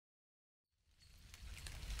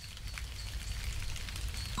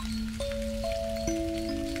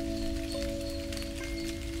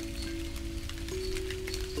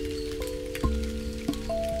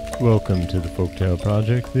Welcome to the Folktale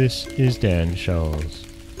Project. This is Dan Scholz.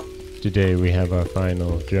 Today we have our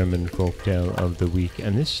final German folktale of the week,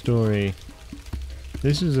 and this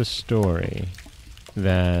is a story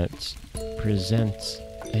that presents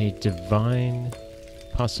a divine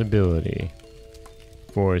possibility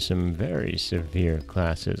for some very severe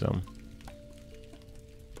classism.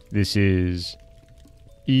 This is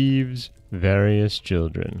Eve's Various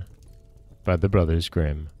Children by the Brothers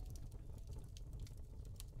Grimm.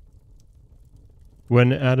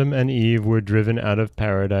 When Adam and Eve were driven out of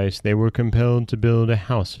paradise, they were compelled to build a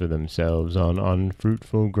house for themselves on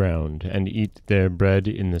unfruitful ground, and eat their bread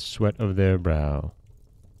in the sweat of their brow.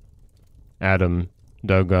 Adam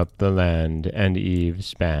dug up the land, and Eve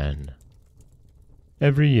span.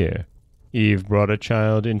 Every year, Eve brought a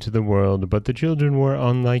child into the world, but the children were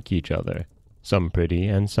unlike each other, some pretty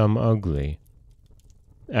and some ugly.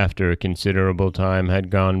 After a considerable time had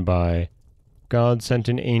gone by, God sent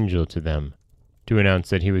an angel to them, to announce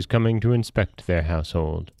that he was coming to inspect their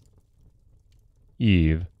household.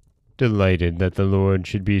 Eve, delighted that the Lord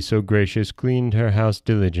should be so gracious, cleaned her house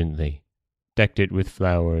diligently, decked it with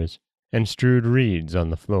flowers, and strewed reeds on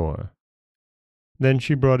the floor. Then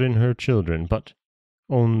she brought in her children, but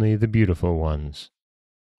only the beautiful ones.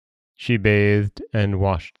 She bathed and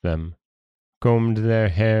washed them, combed their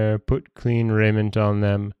hair, put clean raiment on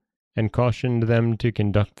them, and cautioned them to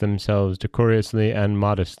conduct themselves decorously and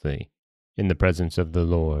modestly in the presence of the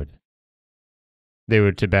Lord. They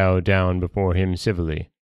were to bow down before him civilly,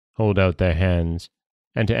 hold out their hands,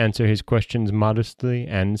 and to answer his questions modestly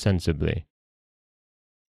and sensibly.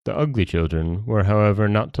 The ugly children were, however,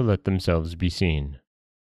 not to let themselves be seen.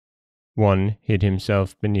 One hid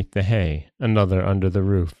himself beneath the hay, another under the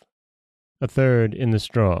roof, a third in the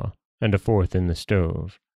straw, and a fourth in the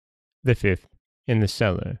stove, the fifth in the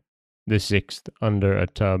cellar, the sixth under a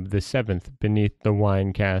tub, the seventh beneath the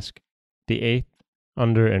wine cask, the eighth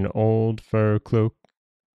under an old fur cloak,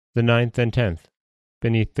 the ninth and 10th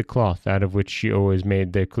beneath the cloth out of which she always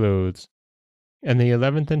made their clothes, and the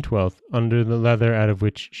 11th and 12th under the leather out of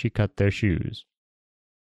which she cut their shoes.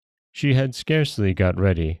 She had scarcely got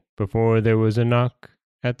ready before there was a knock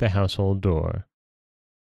at the household door.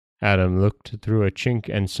 Adam looked through a chink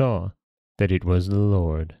and saw that it was the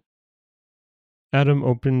Lord. Adam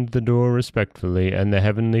opened the door respectfully, and the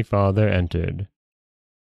Heavenly Father entered.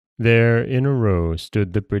 There in a row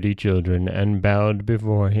stood the pretty children, and bowed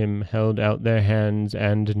before him, held out their hands,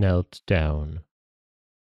 and knelt down.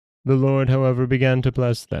 The Lord, however, began to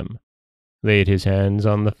bless them, laid his hands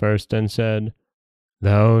on the first, and said,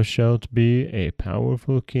 "Thou shalt be a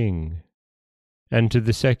powerful king." And to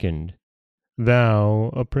the second,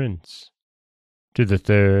 "Thou a prince." To the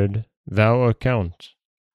third, "Thou a count."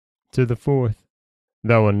 To the fourth,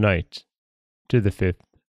 "Thou a knight." To the fifth,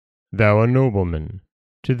 "Thou a nobleman."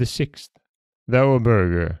 To the sixth, "Thou a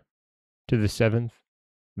burgher." To the seventh,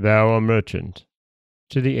 "Thou a merchant."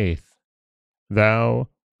 To the eighth, "Thou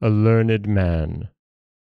a learned man."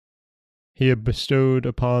 He had bestowed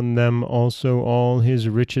upon them also all his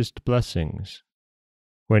richest blessings.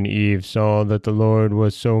 When Eve saw that the Lord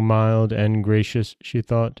was so mild and gracious, she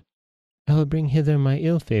thought, "I will bring hither my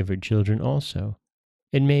ill-favored children also.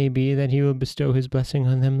 It may be that he will bestow his blessing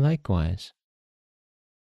on them likewise."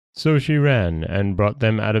 So she ran and brought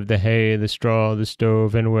them out of the hay, the straw, the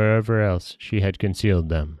stove, and wherever else she had concealed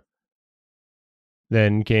them.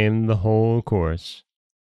 Then came the whole course,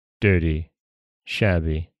 dirty,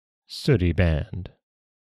 shabby, sooty band.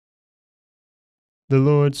 The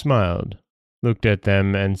Lord smiled, looked at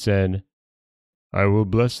them, and said, "I will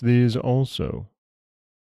bless these also."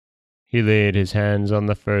 He laid his hands on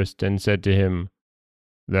the first, and said to him,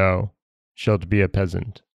 "Thou shalt be a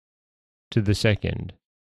peasant." To the second,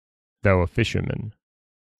 "Thou a fisherman."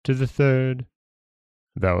 To the third,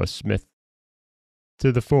 "Thou a smith."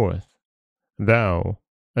 To the fourth, "Thou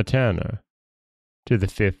a tanner." To the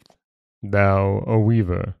fifth, "Thou a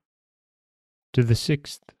weaver." To the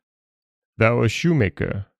sixth, "Thou a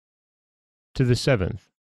shoemaker." To the seventh,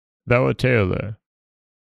 "Thou a tailor."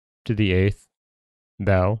 To the eighth,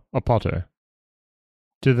 "Thou a potter."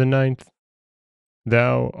 To the ninth,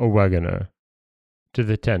 "Thou a wagoner." To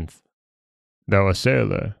the 10th, "Thou a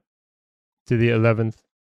sailor." To the 11th,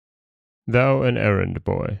 "Thou an errand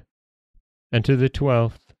boy." And to the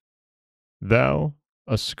 12th, "Thou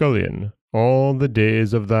a scullion all the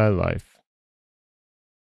days of thy life."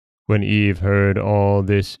 When Eve heard all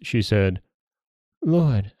this, she said,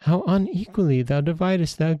 "Lord, how unequally thou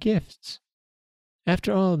dividest thy gifts!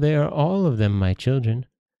 After all, they are all of them my children,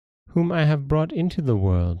 whom I have brought into the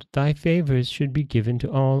world. Thy favors should be given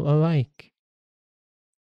to all alike."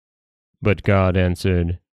 But God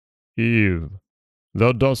answered, "Eve,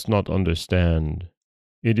 Thou dost not understand.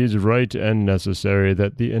 It is right and necessary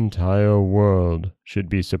that the entire world should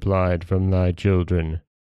be supplied from thy children.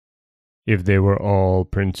 If they were all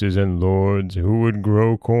princes and lords, who would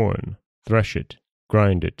grow corn, thresh it,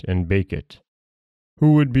 grind it, and bake it?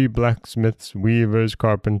 Who would be blacksmiths, weavers,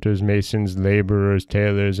 carpenters, masons, laborers,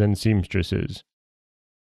 tailors, and seamstresses?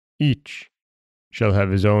 Each shall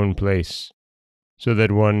have his own place, so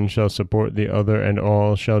that one shall support the other, and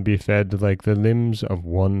all shall be fed like the limbs of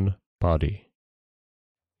one body.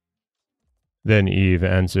 Then Eve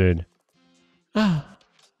answered, Ah,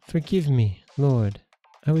 forgive me, Lord.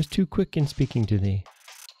 I was too quick in speaking to thee.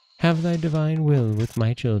 Have thy divine will with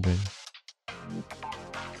my children.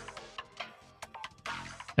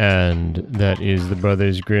 And that is the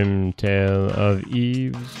Brothers Grimm tale of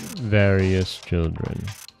Eve's various children.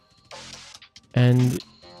 And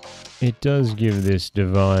it does give this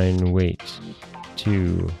divine weight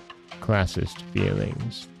to classist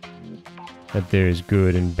feelings, that there is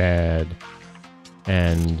good and bad,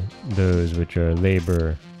 and those which are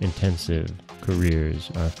labor-intensive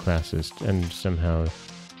careers are classist and somehow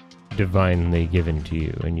divinely given to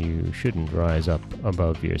you, and you shouldn't rise up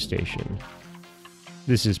above your station.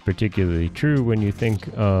 This is particularly true when you think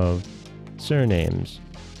of surnames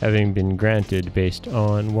having been granted based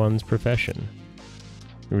on one's profession.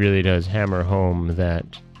 It really does hammer home that,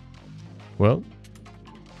 well,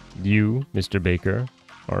 you, Mr. Baker,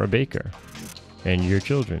 are a baker, and your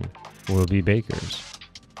children will be bakers,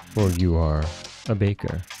 for you are a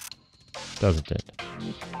baker, doesn't it?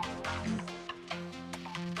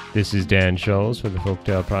 This is Dan Scholes for the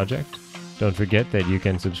Folktale Project. Don't forget that you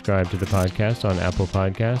can subscribe to the podcast on Apple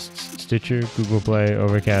Podcasts, Stitcher, Google Play,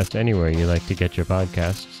 Overcast, anywhere you like to get your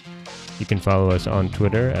podcasts. You can follow us on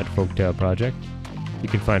Twitter at Folktale Project. You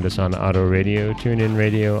can find us on Auto Radio, TuneIn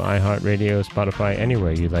Radio, iHeartRadio, Spotify,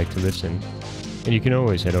 anywhere you'd like to listen. And you can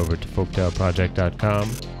always head over to folktaleproject.com,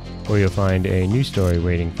 where you'll find a new story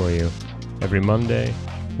waiting for you every Monday,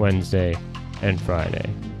 Wednesday, and Friday.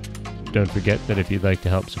 Don't forget that if you'd like to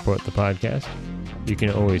help support the podcast, you can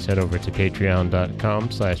always head over to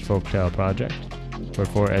patreon.com/folktaleproject, where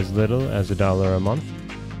for as little as $1 a month,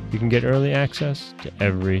 you can get early access to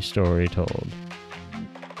every story told.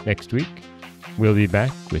 Next week, we'll be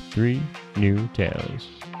back with 3 new tales.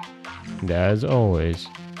 And as always,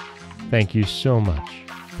 thank you so much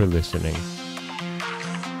for listening.